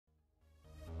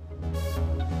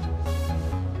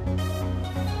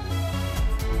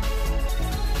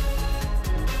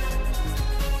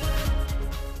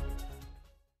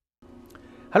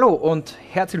Hallo und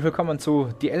herzlich willkommen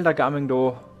zu die Elder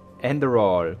GamEngDo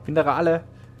Enderal. Ich bin der RaLe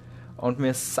und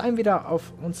wir sind wieder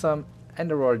auf unserem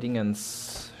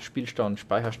Enderal-Dingens, Spielstand,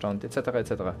 Speicherstand etc.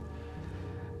 etc.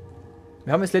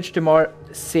 Wir haben das letzte Mal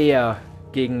sehr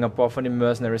gegen ein paar von den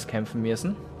Mercenaries kämpfen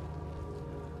müssen.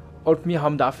 Und wir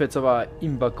haben dafür jetzt aber ein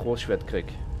Imber Großschwert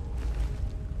gekriegt.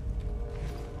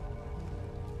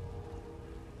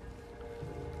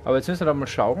 Aber jetzt müssen wir da mal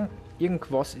schauen.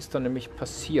 Irgendwas ist da nämlich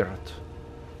passiert.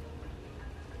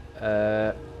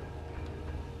 Oder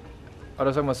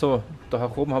sagen wir so,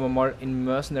 da oben haben wir mal einen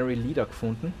Mercenary Leader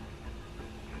gefunden.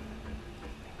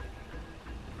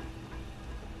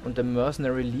 Und der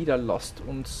Mercenary Leader lässt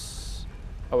uns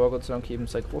aber Gott sei Dank eben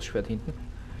sein Großschwert hinten.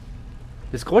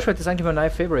 Das Großschwert ist eigentlich meine neue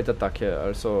Favorite-Attacke,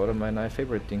 also, oder mein neues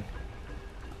Favorite-Ding.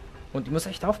 Und ich muss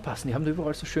echt aufpassen, die haben da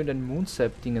überall so schön den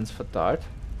Moonsap-Dingens verteilt.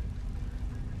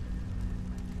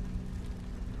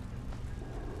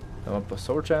 Da haben wir ein paar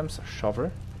Soul Gems,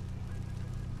 Shovel.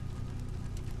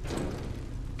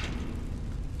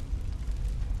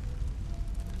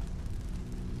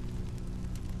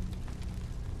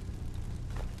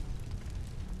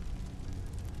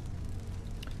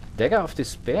 Dagger of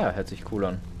Despair hört sich cool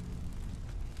an.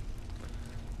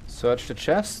 Search the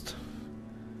chest.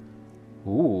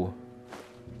 Nehmen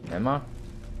wir.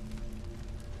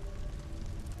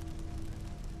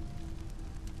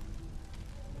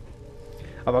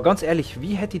 Aber ganz ehrlich,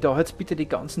 wie hätte ich da jetzt bitte die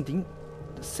ganzen Dinge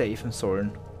safen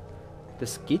sollen?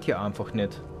 Das geht ja einfach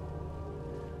nicht.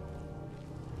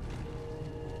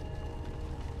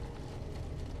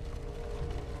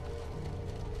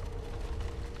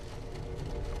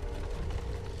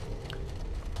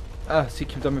 Ah, sie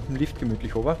kommt da mit dem Lift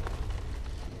gemütlich rüber.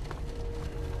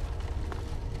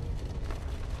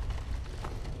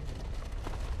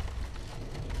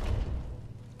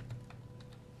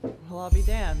 Well, I'll be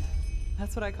damned.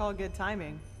 That's what I call good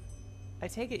timing. I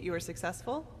take it you were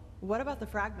successful? What about the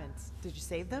fragments? Did you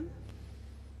save them?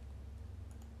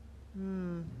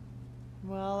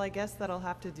 Well, I guess that'll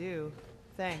have to do.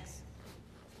 Thanks.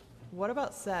 What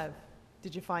about Sev?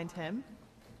 Did you find him?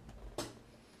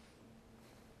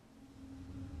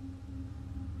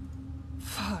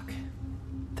 Fuck.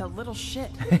 That little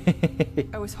shit.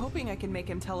 I was hoping I could make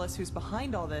him tell us who's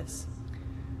behind all this.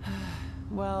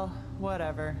 Well,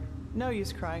 whatever. No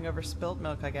use crying over spilt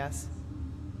milk, I guess.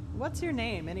 What's your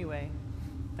name, anyway?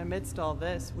 Amidst all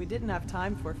this, we didn't have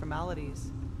time for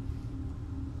formalities.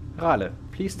 RaLe,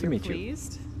 pleased to meet you.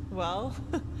 Pleased? Well,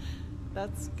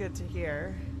 that's good to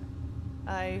hear.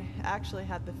 I actually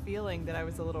had the feeling that I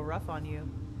was a little rough on you.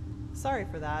 Sorry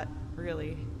for that,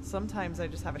 really. Sometimes I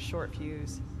just have a short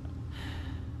fuse.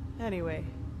 Anyway,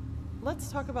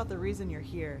 let's talk about the reason you're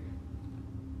here.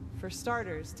 For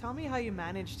starters, tell me how you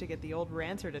managed to get the old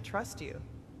ranter to trust you.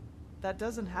 That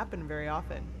doesn't happen very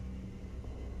often.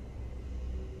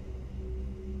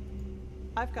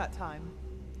 I've got time.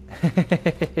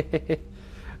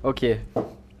 Okay.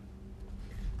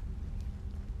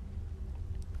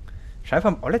 Scheinbar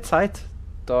haben alle Zeit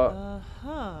da.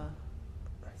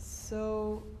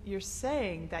 So, you're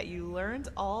saying that you learned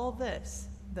all this,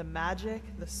 the magic,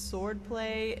 the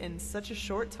swordplay, in such a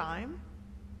short time?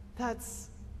 That's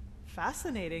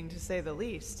fascinating, to say the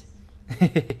least.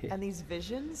 And these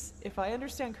visions, if I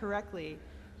understand correctly,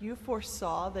 you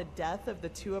foresaw the death of the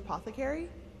two apothecary?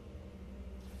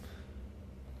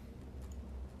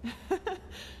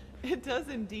 It does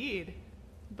indeed.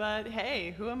 But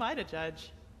hey, who am I to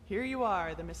judge? Here you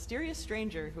are, the mysterious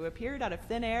stranger who appeared out of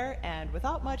thin air and,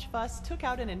 without much fuss, took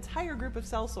out an entire group of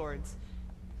sellswords.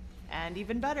 And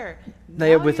even better, Naja, now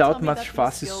you tell without me much that these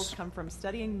fuss skills is... come from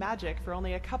studying magic for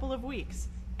only a couple of weeks,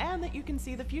 and that you can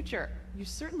see the future. You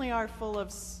certainly are full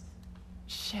of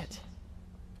shit.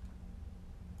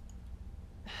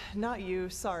 Not you,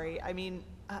 sorry. I mean,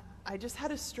 I just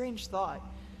had a strange thought.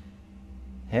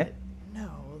 Hä?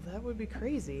 No, that would be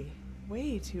crazy.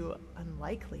 Way too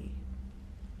unlikely.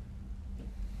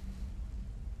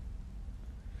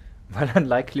 Weil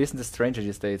unlikely isn't a stranger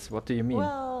these days. What do you mean?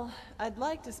 Well, I'd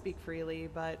like to speak freely,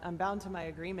 but I'm bound to my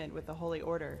agreement with the Holy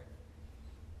Order.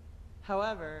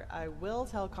 However, I will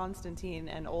tell Constantine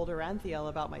and old Aranthiel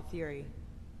about my theory.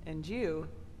 And you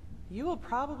will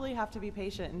probably have to be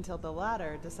patient until the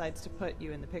latter decides to put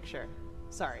you in the picture.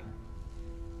 Sorry.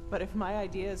 But if my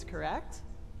idea is correct,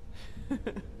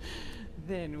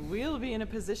 then we'll be in a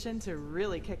position to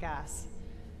really kick ass.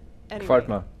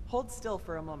 Anyway, hold still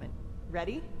for a moment.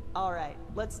 Ready? All right,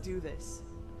 let's do this.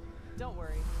 Don't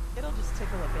worry, it'll just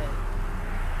tickle a bit.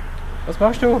 Was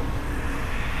machst du?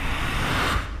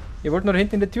 Ihr wollt nur da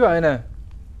hinten in die Tür rein.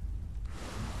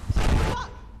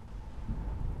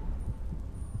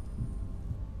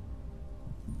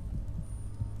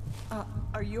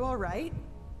 all right?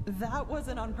 That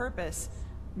wasn't on purpose.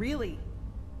 Really.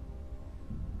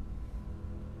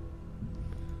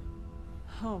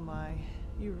 Oh my,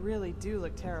 you really do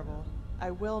look terrible. I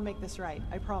will make this right,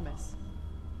 I promise.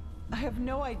 I have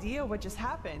no idea what just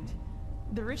happened.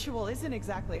 The ritual isn't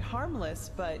exactly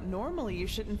harmless, but normally you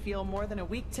shouldn't feel more than a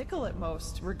weak tickle at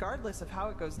most, regardless of how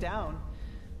it goes down.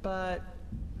 But,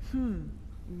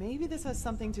 maybe this has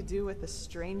something to do with the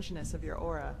strangeness of your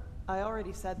aura. I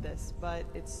already said this, but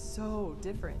it's so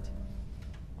different.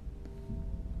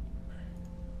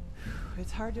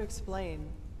 It's hard to explain.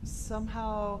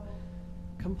 Somehow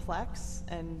complex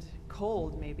and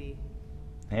cold, maybe.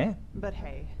 Eh? But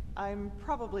hey, I'm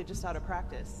probably just out of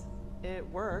practice. It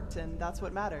worked, and that's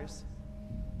what matters.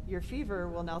 Your fever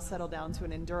will now settle down to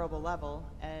an endurable level,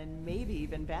 and maybe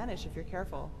even vanish if you're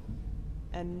careful.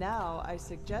 And now, I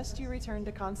suggest you return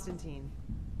to Constantine.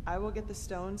 I will get the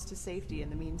stones to safety in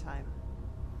the meantime.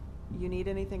 You need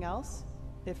anything else?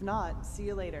 If not, see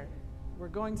you later. We're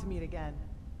going to meet again.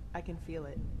 I can feel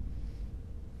it.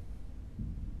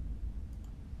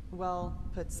 Well,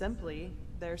 put simply,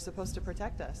 they're supposed to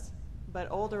protect us. But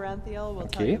old Oranthiel will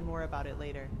tell you more about it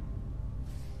later.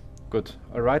 Gut.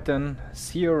 Alright then.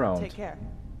 See you around. Take care.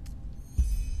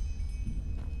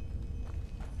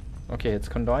 Okay, jetzt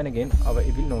kann da eine gehen, aber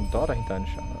ich will noch da dahinter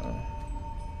anschauen.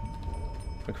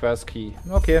 Requires Key.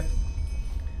 Okay.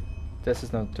 Das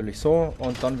ist natürlich so.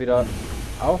 Und dann wieder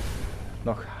auf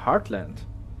nach Heartland.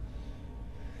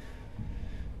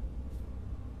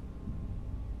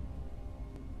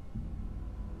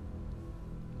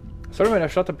 Sollen wir in der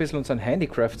Stadt ein bisschen unseren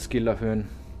Handicraft-Skill erhöhen?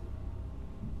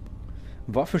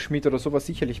 Waffenschmied oder sowas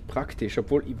sicherlich praktisch,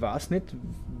 obwohl ich weiß nicht,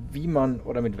 wie man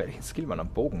oder mit welchem Skill man einen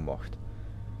Bogen macht.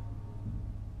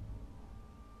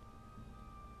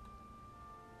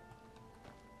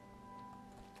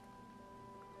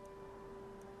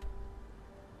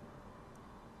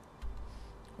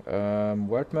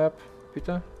 World Map,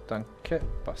 bitte. Danke.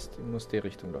 Passt. Ich muss die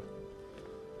Richtung da.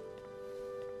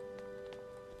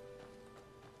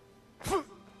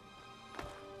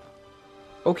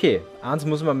 Okay, eins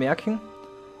muss man merken.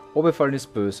 Oberfallen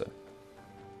ist böse.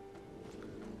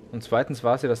 Und zweitens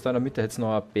weiß ich, dass da in der Mitte jetzt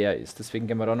noch ein Bär ist. Deswegen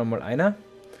gehen wir da nochmal rein.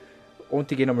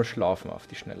 Und die gehen nochmal schlafen auf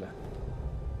die Schnelle.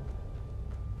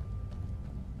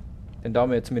 Denn da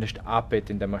haben wir jetzt zumindest ein Bett,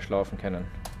 in dem wir schlafen können.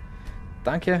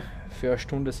 Danke für eine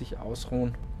Stunde sich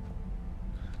ausruhen.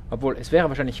 Obwohl, es wäre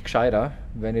wahrscheinlich gescheiter,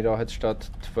 wenn ich da jetzt statt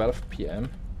 12 PM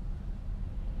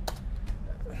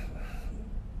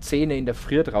 10 in der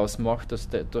Früh draus mache, dass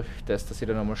ich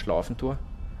dann nochmal schlafen tue.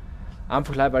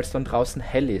 Einfach leider, weil es dann draußen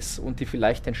hell ist und die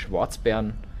vielleicht den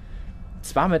Schwarzbären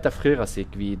 2 Meter früher sehe,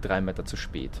 wie 3 Meter zu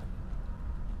spät.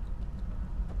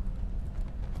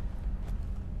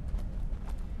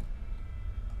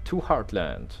 To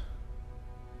Heartland.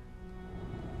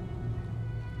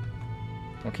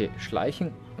 Okay,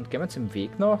 schleichen. Und gehen wir jetzt im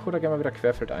Weg nach oder gehen wir wieder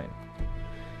querfeldein?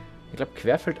 Ich glaube,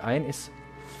 querfeldein ist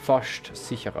fast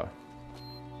sicherer.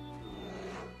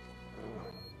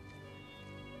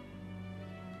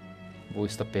 Wo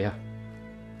ist der Bär?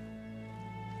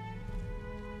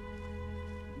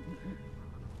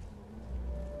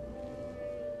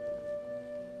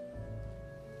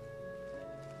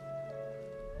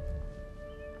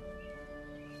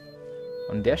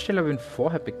 An der Stelle habe ich ihn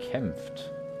vorher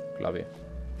bekämpft, glaube ich.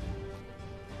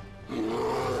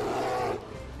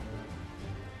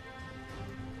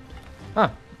 Ah,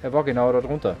 er war genau da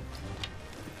drunter.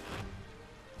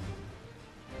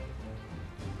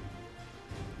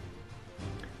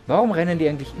 Warum rennen die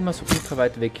eigentlich immer so ultra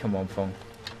weit weg am Anfang?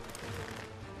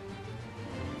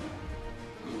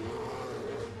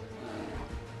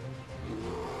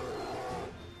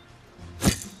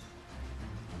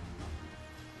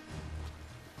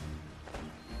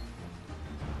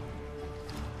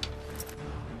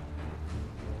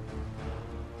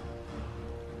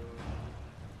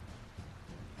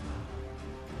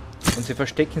 Und sie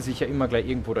verstecken sich ja immer gleich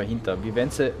irgendwo dahinter. Wie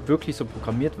wenn sie wirklich so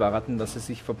programmiert waren, dass sie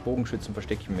sich vor Bogenschützen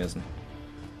verstecken müssen.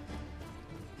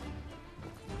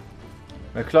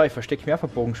 Na klar, ich verstecke mich auch vor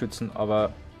Bogenschützen,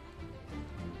 aber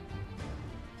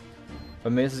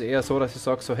bei mir ist es eher so, dass ich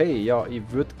sage so, hey, ja,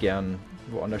 ich würde gern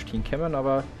woanders hinkommen,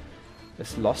 aber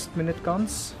es lasst mich nicht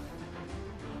ganz.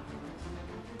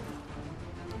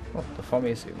 Oh, da vor mir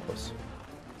ist irgendwas.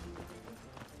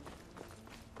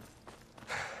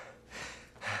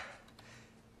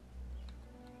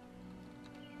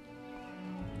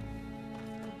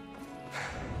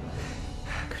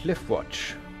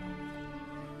 Cliffwatch.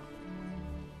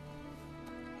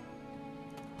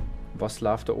 Was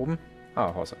läuft da oben?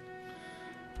 Ah, Hause.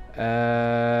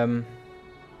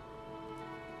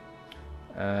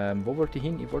 Wo wollte ich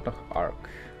hin? Ich wollte nach Ark.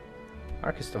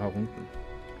 Ark ist da herunten.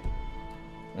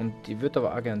 Und ich würde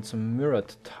aber auch gern zum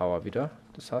Mirrored Tower wieder.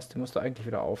 Das heißt, ich muss da eigentlich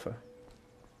wieder auf.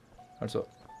 Also,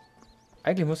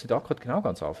 eigentlich muss ich da gerade genau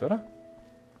ganz auf, oder?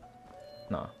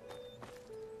 Na.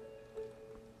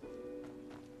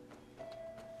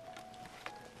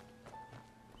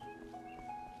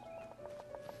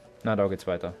 Na, da geht's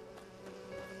weiter.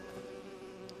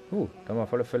 Da haben wir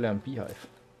auf alle Fälle einen Beehive.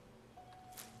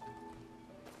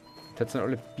 Jetzt sind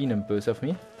alle Bienen böse auf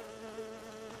mich.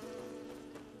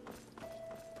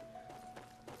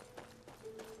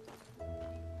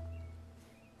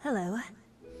 Hello.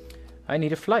 I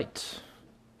need a flight.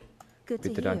 Good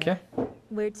Bitte, to hear. danke.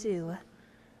 Where to?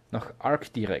 Nach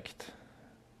Ark direkt.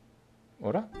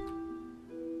 Oder?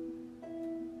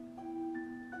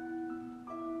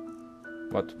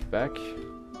 What? Back?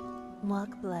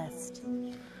 Walk blessed.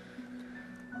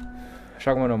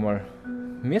 Schauen wir nochmal.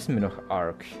 Müssen wir nach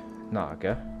Ark? Na,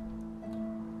 gell?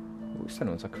 Wo ist denn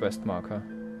unser Questmarker?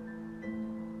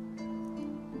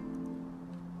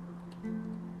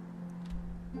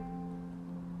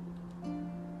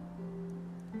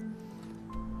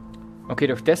 Okay,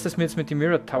 durch das, dass wir jetzt mit dem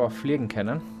Mirror Tower fliegen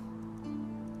können.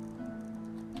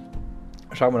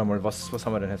 Schauen wir nochmal, was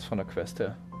haben wir denn jetzt von der Quest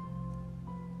her?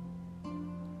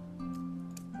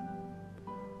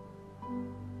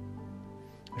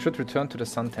 I should return to the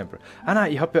Sun Temple. Ah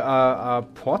nein, ich habe ja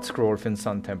ein Port Scroll für den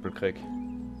Sun Temple gekriegt.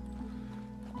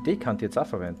 Die kann ich jetzt auch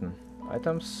verwenden.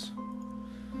 Items.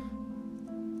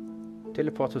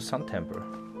 Teleport to Sun Temple.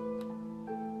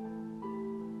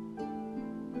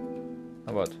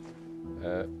 Ah, warte.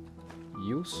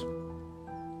 Use.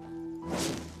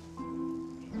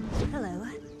 Hello.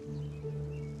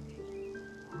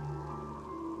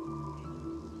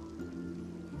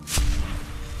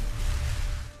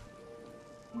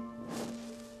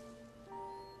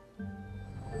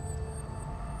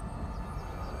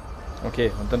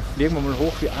 Okay, und dann fliegen wir mal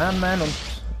hoch wie Iron Man und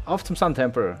auf zum Sun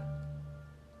Temple.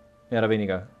 Mehr oder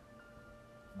weniger.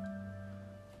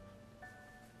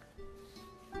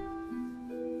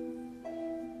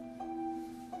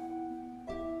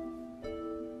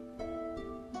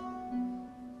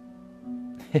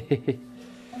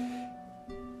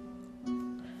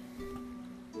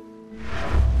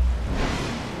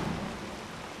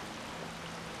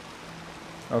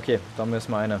 Okay, da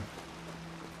müssen wir eine.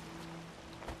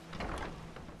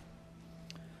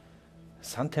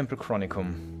 Sun Temple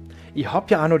Chronicum. Ich habe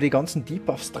ja auch noch die ganzen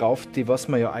Debuffs drauf, die was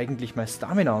man ja eigentlich mein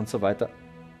Stamina und so weiter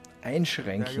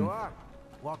einschränken. Da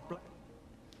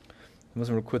muss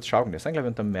man mal kurz schauen. Das sind glaube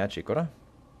ich unter Magic, oder?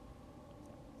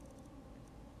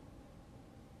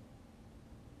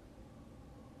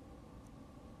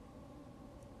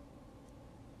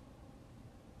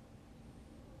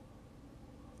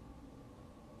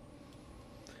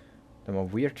 Da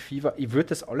mal Weird Fever. Ich würde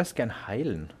das alles gern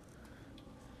heilen.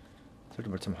 Sollte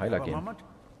mal zum Heiler gehen.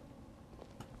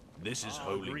 This is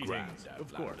holy ground,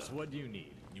 Of course. What do you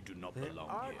need? You do not The belong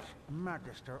here.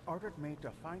 Archmagister ordered me to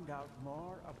find out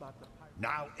more about the pirate.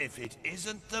 Now, if it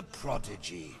isn't the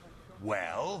prodigy,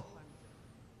 well,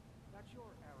 That's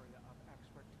your area of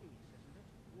expertise, isn't it?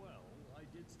 Well, I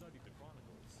did study the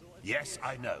Chronicles, so I... yes,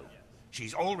 I know.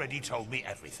 She's already told me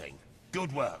everything.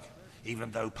 Good work,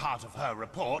 even though part of her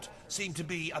report seemed to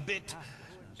be a bit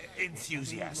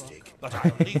enthusiastic. But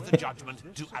I'll leave the judgment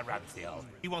to Aranthiel.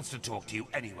 He wants to talk to you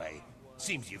anyway.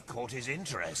 Seems you've caught his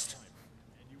interest.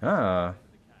 Ah.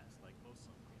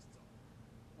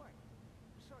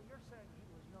 So you're saying he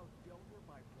was no builder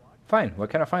by blood? Fine, where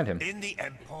can I find him? In the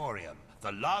Emporium,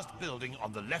 the last building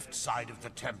on the left side of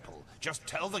the temple. Just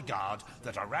tell the guard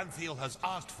that Aranthiel has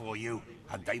asked for you,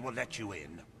 and they will let you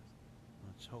in.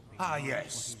 Let's hope he Ah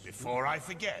yes, before I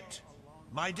forget.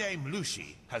 My dame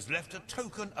Lucy has left a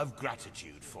token of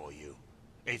gratitude for you.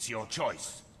 It's your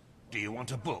choice. Do you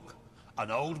want a book,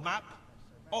 an old map,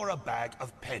 or a bag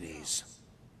of pennies?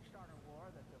 start a war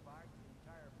that divides the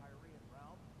entire Pyrean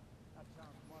realm? That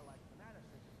sounds more like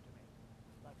fanaticism to me.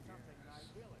 Like something an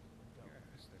idealist would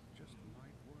do.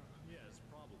 Yes,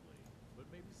 probably. But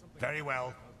maybe something... Very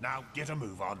well. Now get a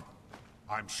move on.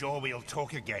 I'm sure we'll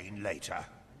talk again later.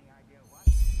 Any idea what?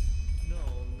 No,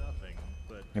 nothing.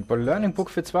 But Ich habe ein Learning Book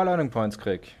für 2 Learning Points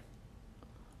gekriegt.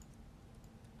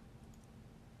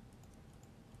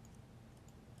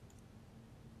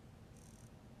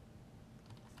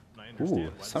 I understand why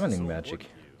this is Summoning so Magic.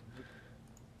 important to you.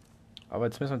 Aber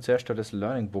jetzt müssen wir zuerst da das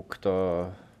Learning Book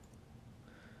da...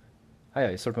 Ah ja,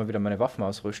 ich sollte mal wieder meine Waffen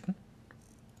ausrüsten.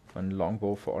 Mein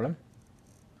Longbow vor allem.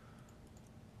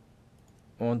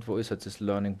 Und wo ist jetzt das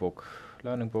Learning Book?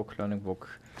 Learning Book, Learning Book.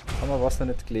 Haben wir was noch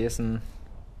nicht gelesen?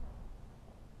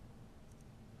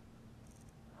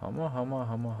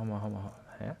 Hammer.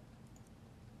 Hä?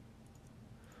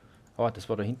 Oh, das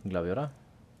war da hinten, glaube ich, oder?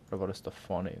 Oder war das da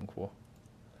vorne irgendwo?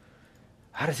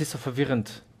 Ah, das ist so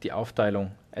verwirrend, die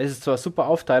Aufteilung. Es ist zwar eine super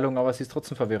Aufteilung, aber es ist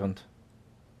trotzdem verwirrend.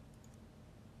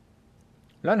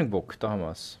 Learning Book, da haben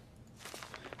wir es.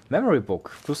 Memory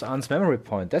Book, +1 Memory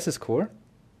Point, das ist cool.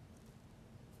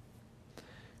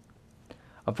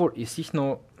 Obwohl, ich sehe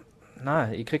noch...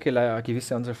 Na, ich kriege leider eine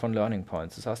gewisse Anzahl von Learning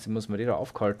Points. Das heißt, ich muss mir die da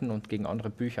aufhalten und gegen andere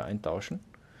Bücher eintauschen.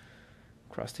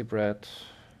 Krusty Bread...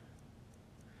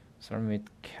 Sorry, mit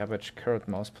Cabbage, Carrot,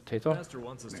 Mouse, Potato. Master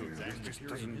wants us to examine the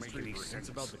period in history where hints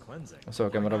about the cleansing. So,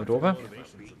 gehen wir da wieder runter.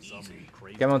 Motivations of some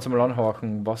crazy Gehen wir uns mal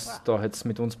anhorchen, was da jetzt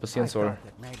mit uns passieren soll.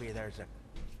 Maybe there's a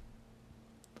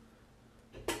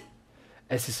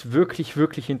Es ist wirklich,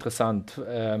 wirklich interessant.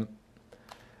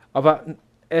 Aber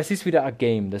es ist wieder ein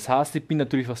Game. Das heißt, ich bin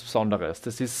natürlich was Besonderes.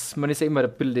 Das ist, man ist ja immer der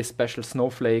Bild des Special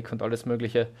Snowflake und alles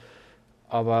Mögliche.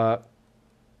 Aber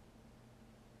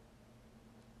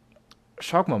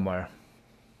schauen wir mal.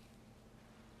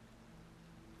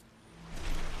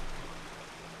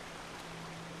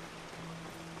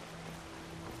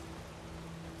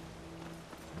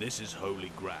 This is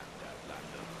holy ground,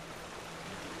 Outlander.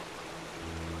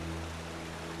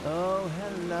 Oh,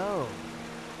 hello.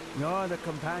 You're the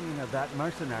companion of that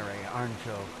mercenary, aren't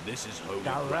you? This is holy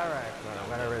Galeric, ground. or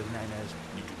whatever his name is.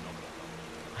 You do not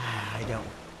know. I don't.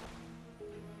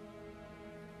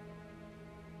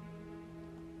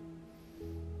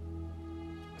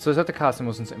 So, es hat der Kasse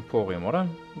muss ins Emporium, oder?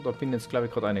 Da bin ich jetzt, glaube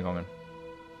ich, gerade eingegangen.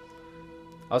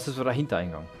 Außer es war der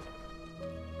Hintereingang.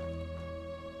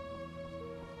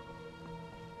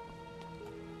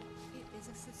 It is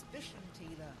a suspicion,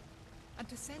 Teela. And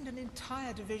to send an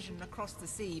entire division across the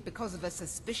sea because of a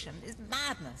suspicion is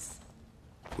madness.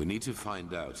 We need to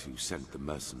find out who sent the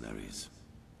mercenaries.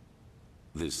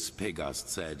 This Pegast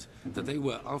said that they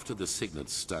were after the Signet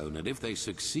Stone, and if they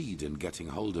succeed in getting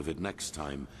hold of it next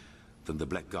time, then the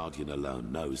Black Guardian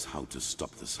alone knows how to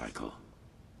stop the cycle.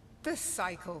 The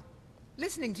cycle.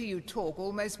 Listening to you talk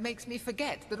almost makes me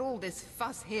forget that all this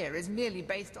fuss here is merely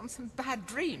based on some bad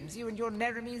dreams you and your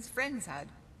Neremese friends had.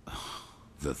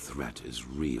 The threat is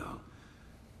real.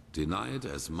 Deny it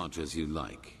as much as you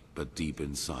like, but deep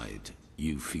inside,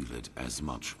 you feel it as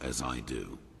much as I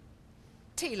do.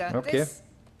 Teela, Okay.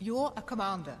 you're a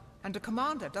commander, and a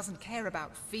commander doesn't care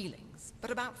about feelings, but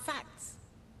about facts.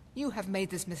 You have made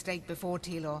this mistake before,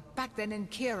 Teela, back then in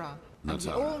Kira, and we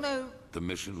Natara, all know the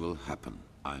mission will happen.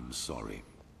 I'm sorry.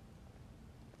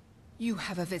 you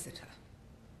have a visitor.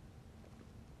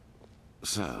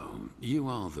 So, you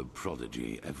are the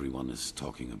prodigy everyone is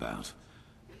talking about.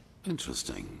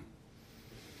 Interesting.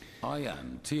 I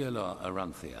am Teela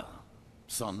Aranthia,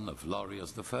 son of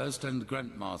Lorius I and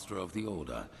Grandmaster of the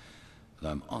Order, and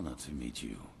I'm honored to meet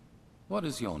you. What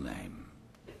is your name?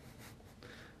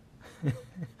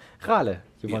 RaLe,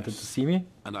 you wanted Yes. to see me?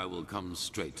 And I will come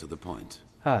straight to the point.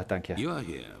 Ah, danke. You are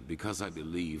here because I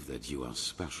believe that you are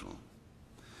special.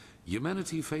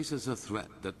 Humanity faces a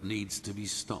threat that needs to be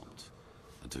stopped.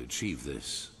 And to achieve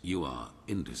this, you are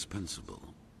indispensable.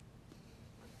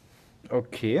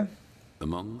 Okay.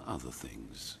 Among other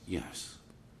things, yes.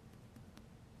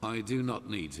 I do not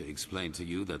need to explain to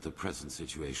you that the present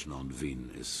situation on Vin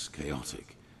is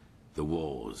chaotic. The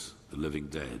wars, the living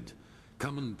dead,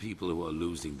 common people who are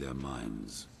losing their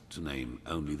minds, to name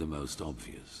only the most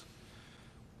obvious.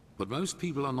 What most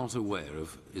people are not aware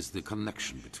of is the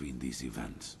connection between these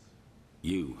events.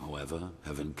 You, however,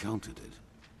 have encountered it,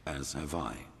 as have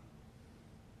I.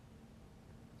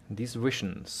 These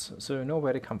visions, so you know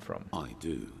where they come from. I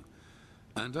do.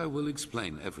 And I will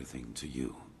explain everything to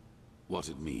you. What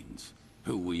it means,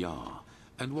 who we are,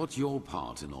 and what your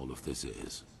part in all of this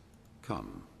is.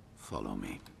 Come, follow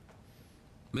me.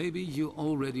 Maybe you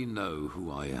already know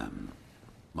who I am.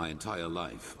 My entire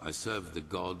life, I served the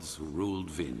gods who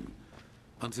ruled Vin,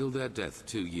 until their death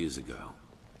 2 years ago.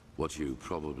 What you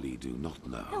probably do not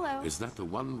know Hello. is that the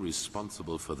one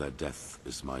responsible for their death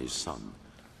is my son,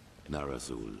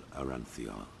 Narazul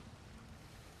Aranthia.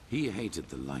 He hated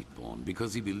the Lightborn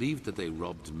because he believed that they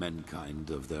robbed mankind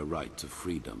of their right to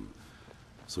freedom.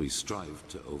 So he strived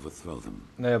to overthrow them.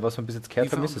 Naja, was man bis jetzt He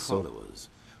gehört haben, found ist es so. followers,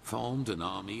 formed an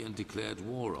army and declared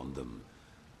war on them.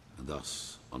 And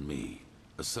thus, on me,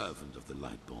 a servant of the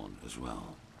Lightborn as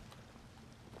well.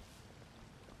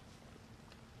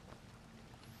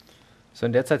 So,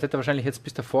 in der Zeit hätte er wahrscheinlich jetzt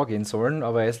bis davor gehen sollen,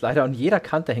 aber er ist leider an jeder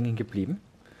Kante hängen geblieben.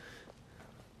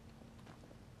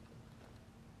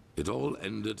 It all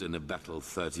ended in a battle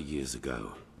 30 years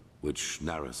ago, which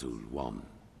Narazul won.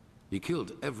 He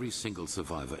killed every single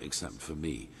survivor except for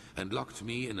me, and locked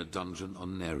me in a dungeon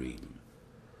on Nerim.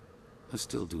 I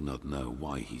still do not know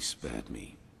why he spared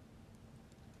me.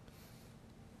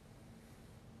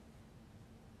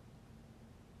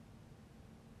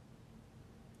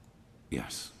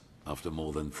 Yes, after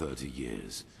more than 30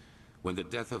 years, when the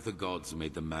death of the gods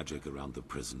made the magic around the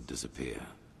prison disappear.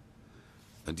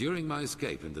 And during my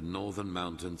escape in the northern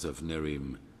mountains of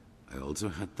Nerim, I also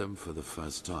had them for the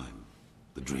first time.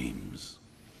 The dreams.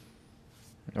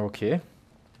 Okay.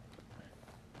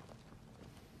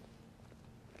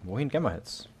 Wohin gehen wir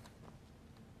jetzt?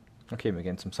 Okay, wir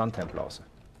gehen zum Sandtempel raus.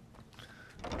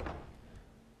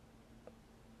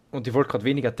 Und ich wollte gerade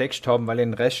weniger Text haben, weil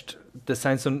den Rest, das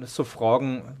sind so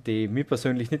Fragen, die mich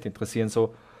persönlich nicht interessieren.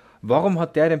 So, warum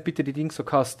hat der denn bitte die Dinge so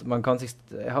gehasst? Man kann sich,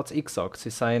 er hat es eh gesagt,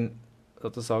 sie seien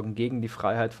sozusagen gegen die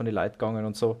Freiheit von den Leuten gegangen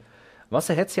und so. Was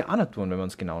er hätte es ja auch nicht tun, wenn man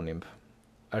es genau nimmt.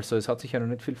 Also es hat sich ja noch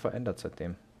nicht viel verändert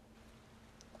seitdem.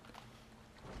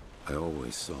 I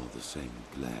always saw the same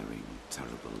glaring,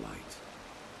 terrible light.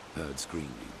 Heard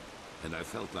screaming, and I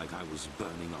felt like I was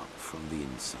burning up from the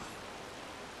inside.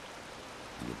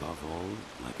 And above all,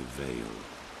 like a veil,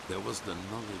 there was the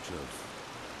knowledge of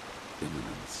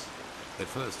imminence. At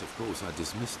first, of course, I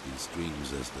dismissed these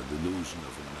dreams as the delusion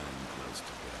of a man close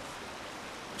to death.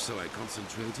 So I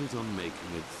concentrated on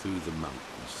making it through the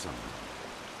mountains somehow.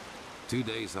 2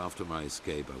 days after my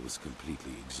escape, I was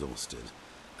completely exhausted,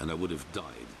 and I would have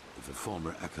died if a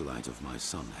former acolyte of my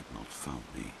son had not found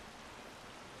me.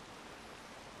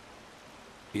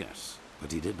 Yes,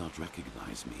 but he did not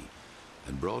recognize me,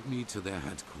 and brought me to their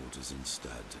headquarters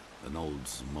instead, an old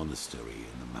monastery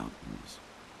in the mountains.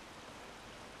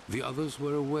 The others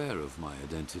were aware of my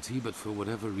identity, but for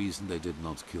whatever reason they did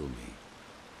not kill me.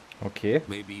 Okay.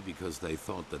 Maybe because they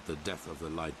thought that the death of the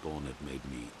Lightborn had made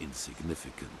me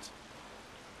insignificant.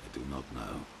 I do not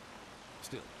know.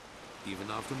 Still, even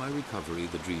after my recovery,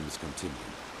 the dreams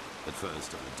continued. At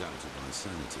first I doubted my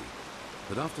sanity,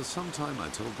 but after some time I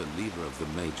told the leader of the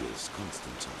mages,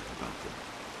 Constantine, about them.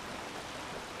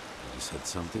 He said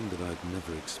something that I'd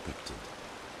never expected.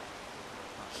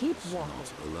 Keep I was not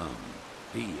alone.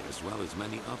 He, as well as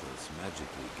many others,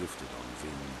 magically gifted on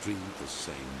Vin, dreamed the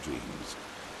same dreams.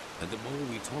 And the more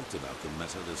we talked about the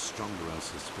matter, the stronger our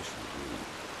suspicion grew,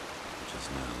 which has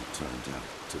now turned out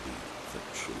to be the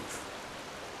truth.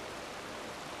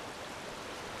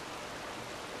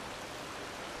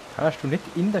 Kannst du nicht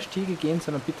in der Stiege gehen,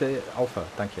 sondern bitte aufhören.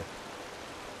 Danke.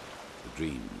 The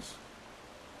dreams,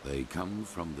 they come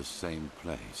from the same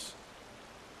place.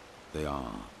 They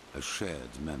are a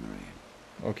shared memory.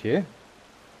 Okay.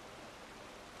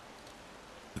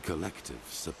 The collective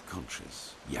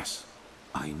subconscious. Yes,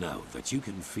 I know that you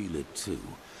can feel it too,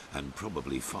 and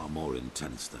probably far more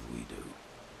intense than we do.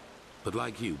 But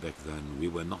like you back then, we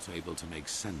were not able to make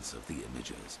sense of the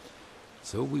images.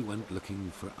 So we went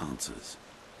looking for answers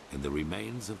in the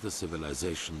remains of the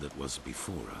civilization that was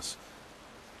before us,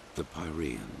 the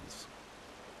Pyreans.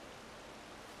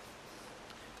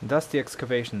 Dusty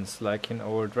excavations, like in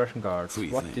old Russian guards. Three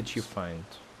What things. did you find?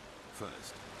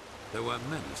 First, there were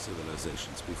many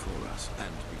civilizations before us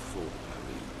and before the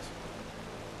Pyreans.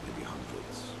 Maybe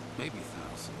hundreds, maybe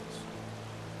thousands.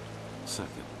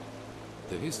 Second,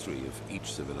 the history of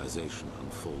each civilization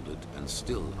unfolded and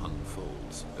still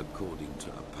unfolds according to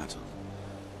a pattern.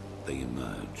 They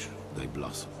emerge, they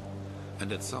blossom,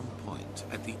 and at some point,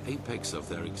 at the apex of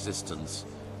their existence,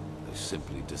 they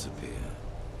simply disappear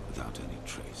without any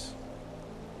trace.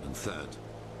 And third,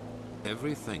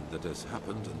 everything that has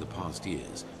happened in the past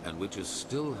years, and which is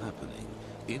still happening,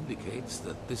 indicates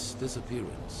that this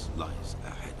disappearance lies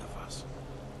ahead of us.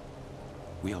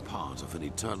 We are part of an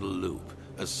eternal loop,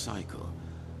 a cycle,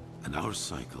 and our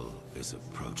cycle is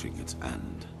approaching its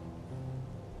end.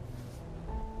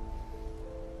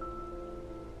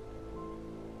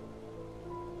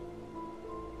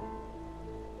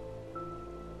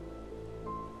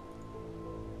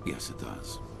 Yes, it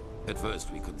does. At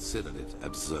first we considered it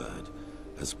absurd,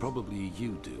 as probably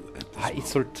you do at this Ah, ich moment.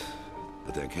 sollte...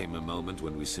 But there came a moment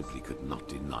when we simply could not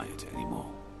deny it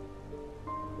anymore.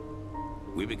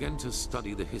 We began to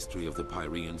study the history of the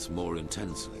Pyreans more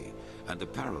intensely, and the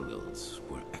parallels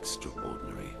were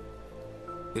extraordinary.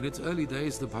 In its early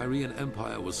days, the Pyrean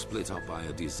Empire was split up by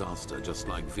a disaster, just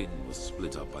like Vin was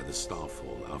split up by the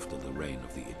Starfall after the reign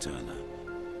of the Eterna.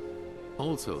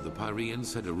 Also, the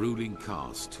Pyreans had a ruling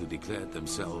caste who declared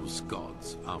themselves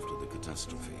gods after the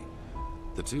catastrophe.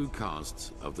 The two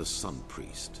castes of the Sun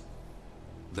Priest.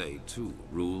 They, too,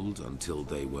 ruled until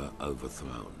they were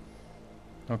overthrown.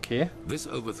 Okay. This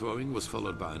overthrowing was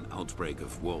followed by an outbreak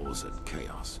of wars and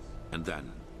chaos. And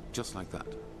then, just like that,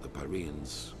 the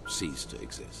Pyreans ceased to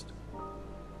exist.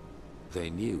 They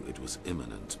knew it was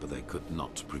imminent, but they could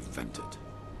not prevent it.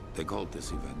 They called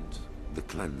this event the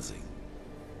cleansing.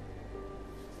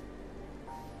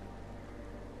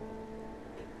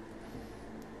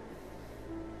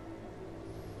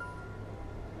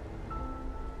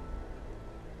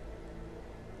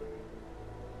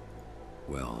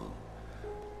 Well,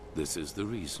 this is the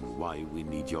reason why we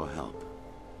need your help.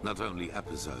 Not only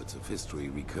episodes of history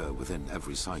recur within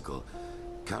every cycle,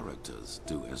 characters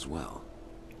do as well.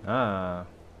 Ah.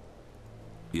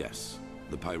 Yes,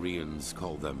 the Pyreans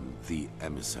call them the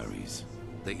emissaries.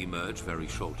 They emerge very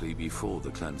shortly before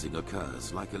the cleansing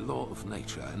occurs, like a law of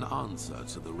nature, an answer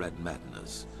to the Red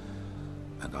Madness.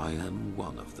 And I am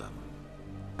one of them,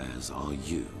 as are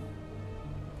you.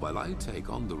 While I take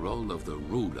on the role of the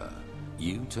ruler,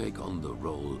 you take on the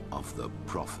role of the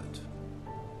prophet.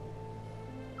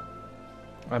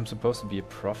 I'm supposed to be a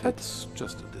prophet? That's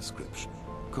just a description.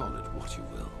 Call it what you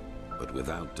will. But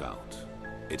without doubt,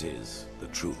 it is the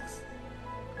truth.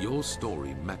 Your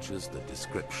story matches the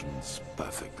descriptions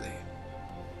perfectly.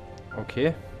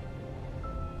 Okay.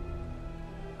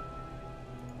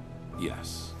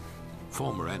 Yes.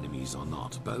 Former enemies or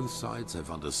not, both sides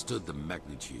have understood the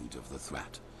magnitude of the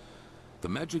threat. The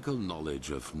magical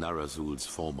knowledge of Narazul's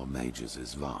former mages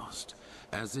is vast,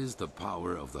 as is the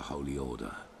power of the Holy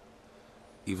Order.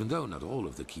 Even though not all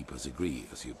of the Keepers agree,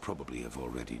 as you probably have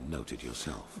already noted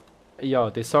yourself. Ja,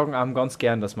 die sagen einem ganz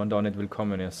gern, dass man da nicht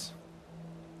willkommen ist.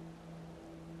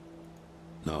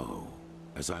 No.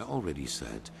 As I already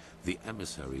said, the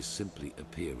emissaries simply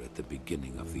appear at the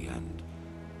beginning of the end,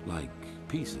 like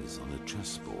pieces on a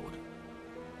chessboard.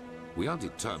 We are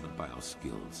determined by our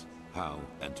skills. How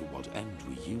and to what end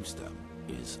we use them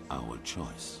is our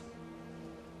choice.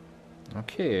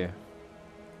 Okay.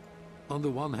 On the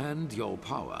one hand, your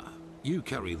power. You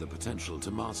carry the potential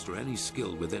to master any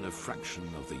skill within a fraction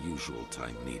of the usual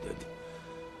time needed.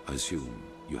 I assume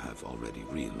you have already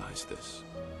realized this.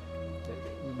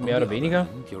 Mehr oder weniger?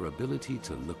 Your ability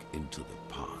to look into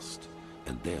the past,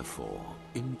 and therefore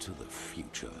into the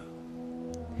future.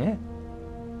 Hä?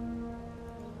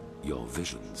 Your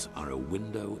visions are a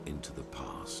window into the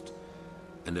past.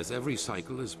 And as every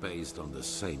cycle is based on the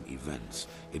same events,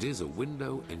 it is a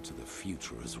window into the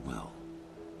future as well.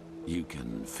 You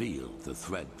can feel the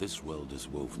thread this world is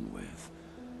woven with.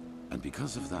 And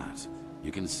because of that,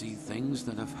 you can see things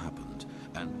that have happened,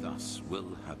 and thus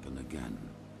will happen again.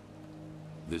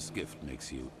 This gift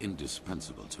makes you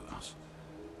indispensable to us,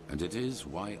 and it is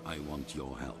why I want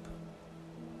your help.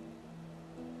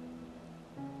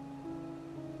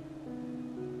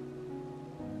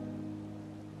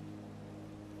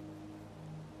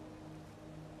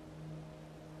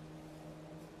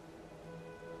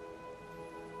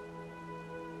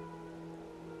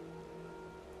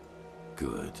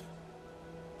 Good.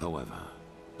 However,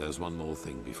 there's one more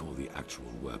thing before the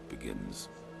actual work begins.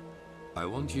 I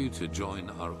want you to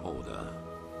join our order,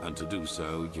 and to do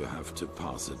so, you have to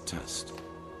pass a test.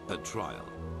 A trial.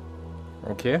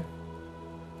 Okay.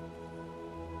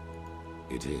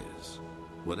 It is.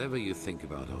 Whatever you think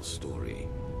about our story,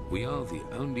 we are the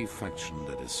only faction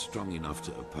that is strong enough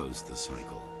to oppose the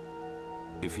cycle.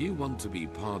 If you want to be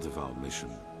part of our mission,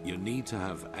 you need to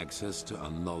have access to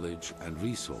our knowledge and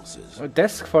resources. Oh,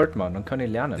 das gefällt mir, dann kann ich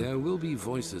lernen. There will be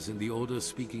voices in the Order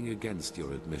speaking against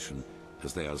your admission,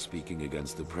 as they are speaking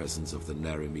against the presence of the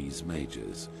Naramese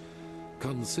mages.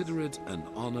 Consider it an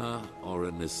honor or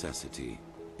a necessity.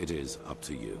 It is up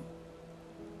to you.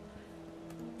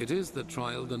 It is the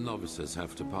trial the novices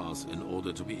have to pass in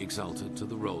order to be exalted to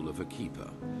the role of a keeper.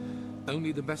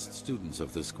 Only the best students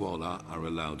of the Squalor are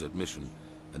allowed admission,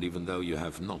 and even though you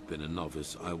have not been a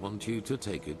novice, I want you to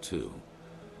take it too.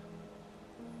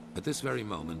 At this very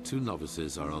moment, 2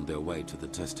 novices are on their way to the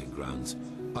testing grounds.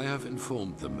 I have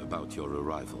informed them about your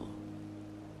arrival.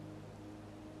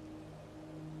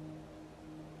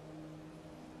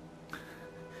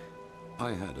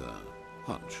 I had a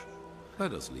hunch.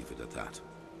 Let us leave it at that.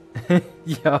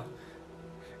 Ja,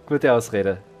 gute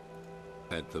Ausrede.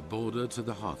 At the border to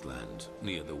the Heartland,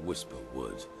 near the Whisper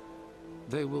Wood.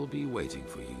 They will be waiting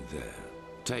for you there.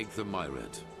 Take the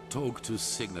Myret, talk to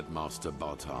Signet Master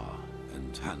Bartar,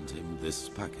 and hand him this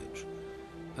package.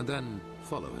 And then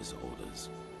follow his orders.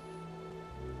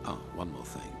 Ah, one more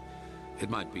thing. It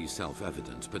might be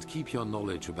self-evident, but keep your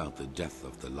knowledge about the death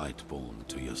of the Lightborn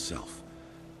to yourself.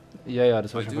 Ja, ja,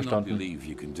 das habe I ich schon do not verstanden. believe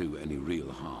you can do any real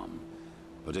harm.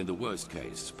 But in the worst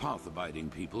case, path-abiding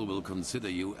people will consider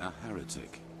you a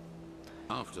heretic.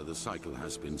 After the cycle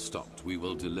has been stopped, we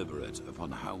will deliberate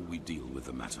upon how we deal with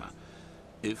the matter.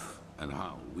 If and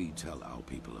how we tell our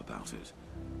people about it.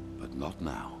 But not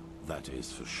now, that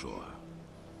is for sure.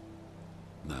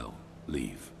 Now,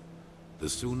 leave. The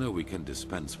sooner we can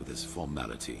dispense with this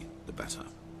formality, the better.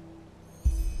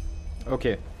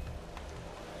 Okay.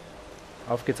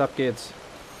 Auf geht's, ab geht's.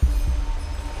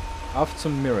 Auf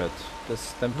zum Mirrored.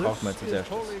 Den brauchen wir jetzt als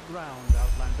erstes. Holy ground,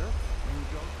 Outlander. You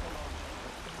don't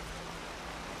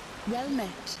belong. Well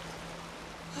met.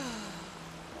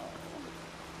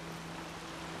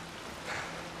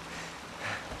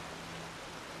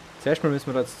 Zuerst mal müssen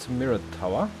wir da jetzt zum Mirror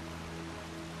Tower.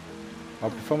 Aber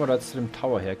bevor wir da jetzt zu dem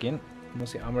Tower hergehen,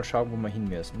 muss ich einmal schauen, wo wir hin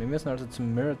müssen. Wir müssen also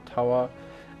zum Mirror Tower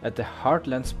at the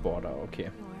Heartlands Border.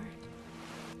 Okay.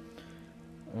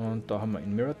 Und da haben wir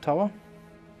den Mirror Tower.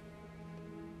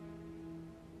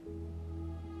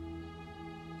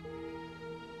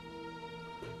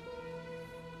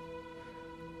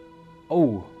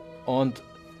 Oh, und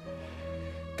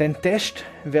den Test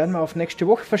werden wir auf nächste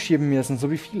Woche verschieben müssen,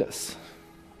 so wie vieles.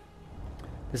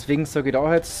 Deswegen sage ich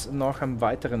da jetzt nach einem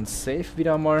weiteren Save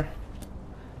wieder einmal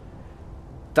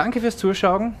danke fürs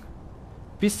Zuschauen,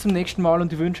 bis zum nächsten Mal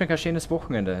und ich wünsche euch ein schönes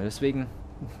Wochenende. Deswegen,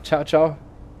 ciao, ciao,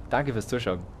 danke fürs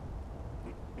Zuschauen.